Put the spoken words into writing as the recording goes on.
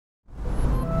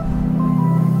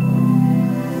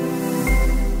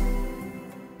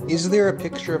Is there a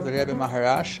picture of the Rebbe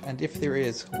Maharash? And if there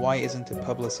is, why isn't it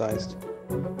publicized?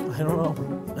 I don't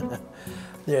know.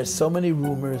 There are so many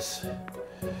rumors.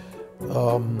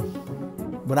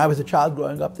 When I was a child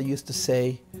growing up, they used to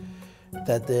say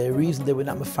that the reason they were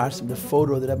not mefarsim the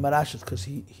photo of the Rebbe Maharash is because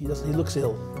he looks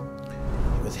ill.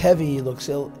 He was heavy, he looks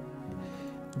ill.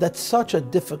 That's such a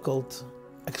difficult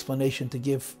explanation to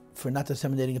give for not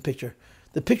disseminating a picture.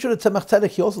 The picture of the Tzemach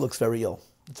Tzedek, he also looks very ill.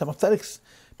 The Tzemach Tzedek's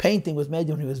painting was made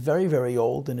when he was very, very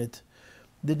old, and it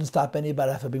didn't stop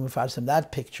anybody from being mefarsim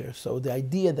that picture. So the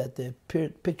idea that the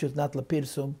picture is not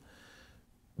lepirsum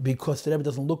because the Rebbe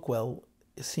doesn't look well,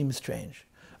 it seems strange.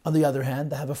 On the other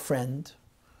hand, I have a friend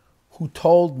who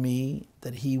told me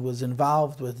that he was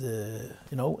involved with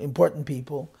important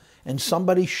people, and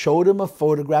somebody showed him a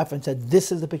photograph and said,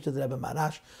 "This is the picture of the Rebbe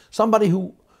Maharash." Somebody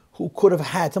who could have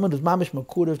had, someone who's mamish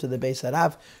makurev to the Beis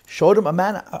Harav, showed him a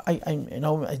man. I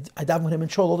daven with him in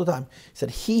shul all the time. He said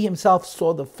he himself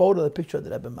saw the photo, the picture of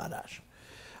the Rebbe Maharash.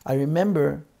 I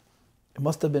remember it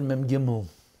must have been Mem Gimel.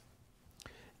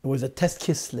 It was a Tes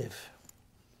Kislev,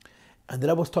 and the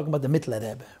Rebbe was talking about the Mittler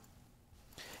Rebbe.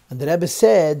 And the Rebbe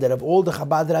said that of all the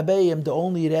Chabad Rabbeim, the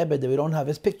only Rebbe that we don't have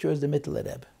his picture is the Mittler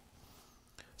Rebbe.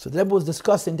 So the Rebbe was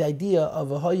discussing the idea of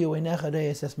V'hoyu einecha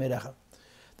re'es es merecha,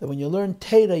 that when you learn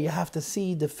Torah, you have to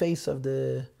see the face of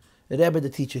the Rebbe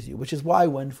that teaches you. Which is why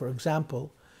when, for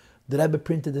example, the Rebbe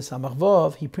printed the Samach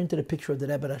Vov, he printed a picture of the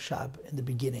Rebbe Rashab in the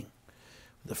beginning.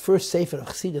 The first Sefer of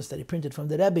Chassidus that he printed from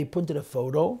the Rebbe, he printed a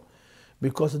photo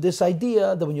because of this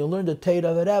idea that when you learn the Torah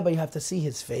of the Rebbe, you have to see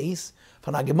his face.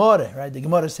 From a Gemara, right? The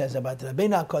Gemara says about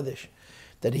Rabbeinu HaKadosh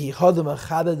that he chodem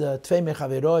achaded the tvei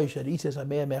mechaveroi sharitzes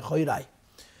Rabbeinu mechoirai.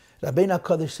 Rabbeinu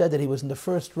HaKadosh said that he was in the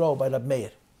first row by Rab Meir,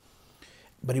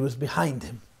 but he was behind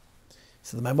him.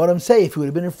 So the Maimorim say if he would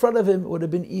have been in front of him, it would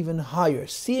have been even higher.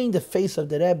 Seeing the face of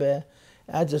the Rebbe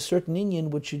adds a certain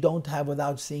inyan which you don't have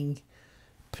without seeing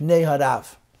Pnei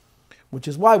Harav. Which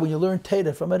is why when you learn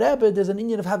Torah from a Rebbe, there's an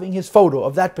inyan of having his photo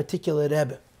of that particular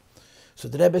Rebbe. So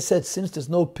the Rebbe said, since there's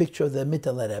no picture of the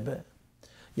Mittler Rebbe,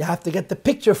 you have to get the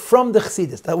picture from the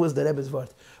Chassidus. That was the Rebbe's word.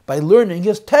 By learning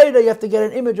his Torah, you have to get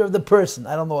an image of the person.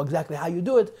 I don't know exactly how you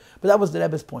do it, but that was the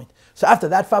Rebbe's point. So after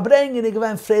that, Fabrein in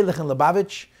Igvan Freilich and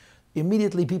Lubavitch,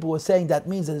 immediately people were saying that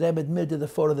means that the Rebbe admitted the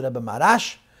photo of the Rebbe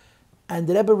Maharash, and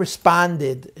the Rebbe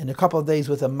responded in a couple of days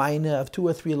with a minor of 2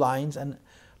 or 3 lines. And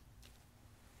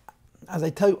as I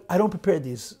tell you, I don't prepare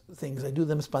these things. I do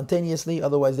them spontaneously,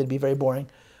 otherwise they'd be very boring.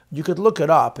 You could look it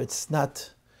up. It's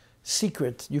not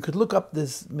secret. You could look up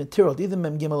this material, either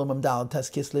Mem Gimel or Mem Dal, Tes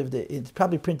Kislev. It's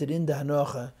probably printed in the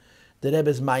Hanocha, the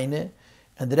Rebbe's Meine.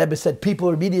 And the Rebbe said, people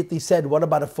immediately said, what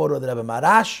about a photo of the Rebbe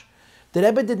Maharash? The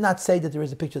Rebbe did not say that there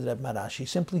is a picture of the Rebbe Maharash. He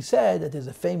simply said that there's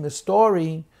a famous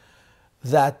story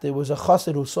that there was a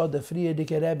chassid who saw the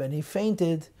Frierdiker Rebbe and he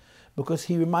fainted because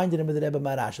he reminded him of the Rebbe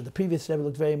Maharash. The previous Rebbe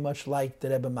looked very much like the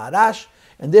Rebbe Maharash,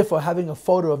 and therefore having a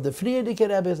photo of the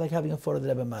Frierdiker Rebbe is like having a photo of the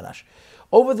Rebbe Maharash.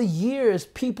 Over the years,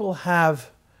 people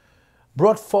have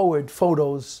brought forward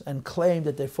photos and claimed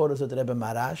that they're photos of the Rebbe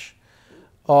Maharash,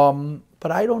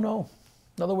 but I don't know.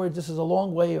 In other words, this is a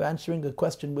long way of answering a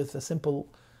question with a simple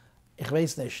Ich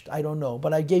weiß nicht, I don't know,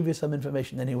 but I gave you some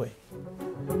information anyway.